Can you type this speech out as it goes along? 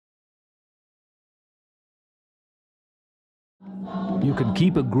You can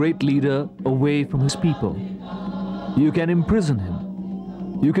keep a great leader away from his people. You can imprison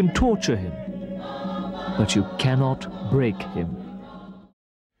him. You can torture him. But you cannot break him.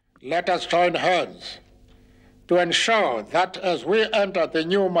 Let us join hands to ensure that as we enter the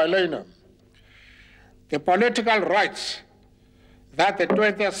new millennium, the political rights that the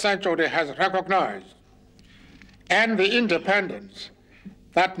 20th century has recognized and the independence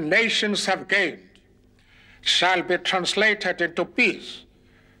that nations have gained shall be translated into peace,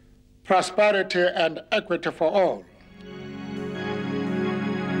 prosperity, and equity for all.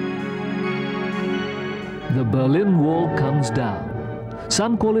 The Berlin Wall comes down.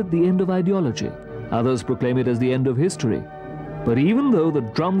 Some call it the end of ideology. Others proclaim it as the end of history. But even though the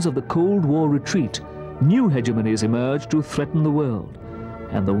drums of the Cold War retreat, new hegemonies emerge to threaten the world.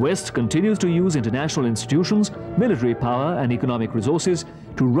 And the West continues to use international institutions, military power, and economic resources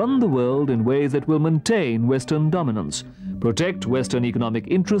to run the world in ways that will maintain Western dominance, protect Western economic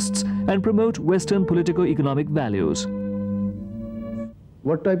interests, and promote Western politico-economic values.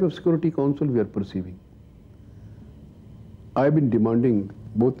 What type of Security Council we are perceiving? I've been demanding,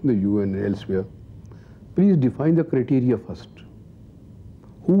 both in the UN and elsewhere, please define the criteria first.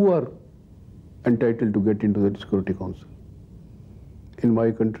 Who are entitled to get into the Security Council? In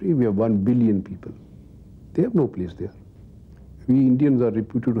my country, we have 1 billion people. They have no place there. We Indians are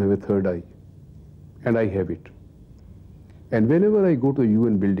reputed to have a third eye, and I have it. And whenever I go to the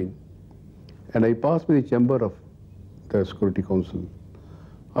UN building, and I pass by the chamber of the Security Council,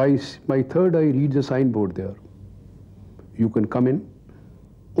 my third eye reads a signboard there. You can come in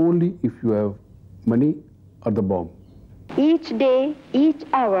only if you have money or the bomb. Each day, each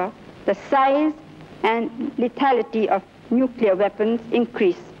hour, the size and lethality of nuclear weapons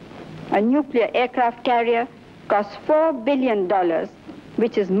increase. A nuclear aircraft carrier costs $4 billion,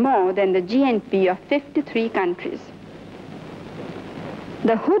 which is more than the GNP of 53 countries.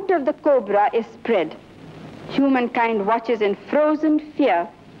 The hood of the cobra is spread. Humankind watches in frozen fear,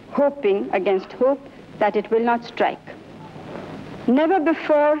 hoping against hope that it will not strike. Never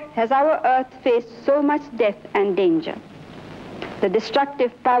before has our Earth faced so much death and danger. The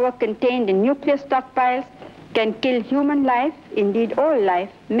destructive power contained in nuclear stockpiles can kill human life, indeed all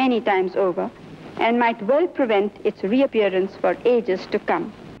life, many times over, and might well prevent its reappearance for ages to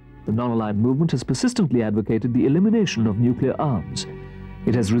come. The non-aligned movement has persistently advocated the elimination of nuclear arms.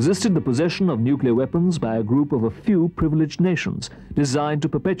 It has resisted the possession of nuclear weapons by a group of a few privileged nations, designed to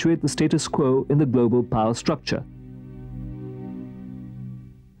perpetuate the status quo in the global power structure.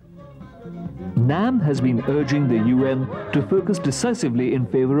 NAM has been urging the UN to focus decisively in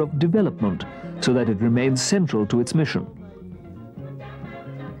favor of development so that it remains central to its mission.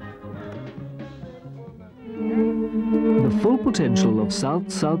 The full potential of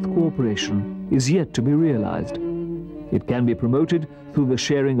South-South cooperation is yet to be realized. It can be promoted through the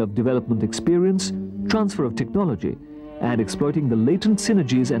sharing of development experience, transfer of technology, and exploiting the latent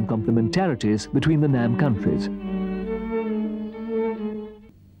synergies and complementarities between the NAM countries.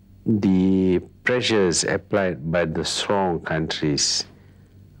 The pressures applied by the strong countries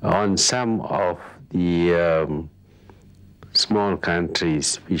on some of the small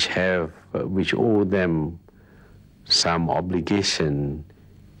countries which owe them some obligation,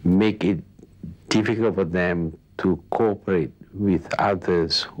 make it difficult for them to cooperate with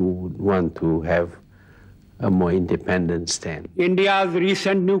others who want to have a more independent stand. India's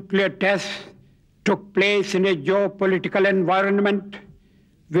recent nuclear tests took place in a geopolitical environment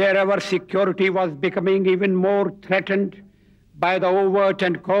where our security was becoming even more threatened by the overt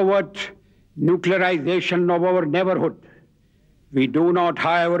and covert nuclearization of our neighborhood. We do not,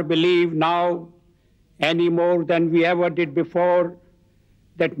 however, believe now, any more than we ever did before,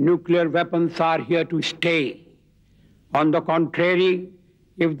 that nuclear weapons are here to stay. On the contrary,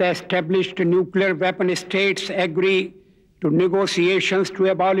 if the established nuclear weapon states agree to negotiations to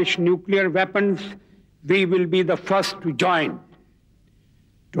abolish nuclear weapons, we will be the first to join.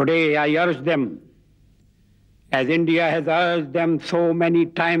 Today, I urge them, as India has urged them so many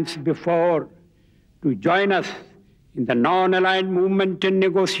times before, to join us in the non-aligned movement in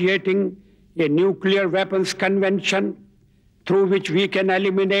negotiating a nuclear weapons convention through which we can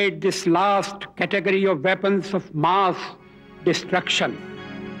eliminate this last category of weapons of mass destruction.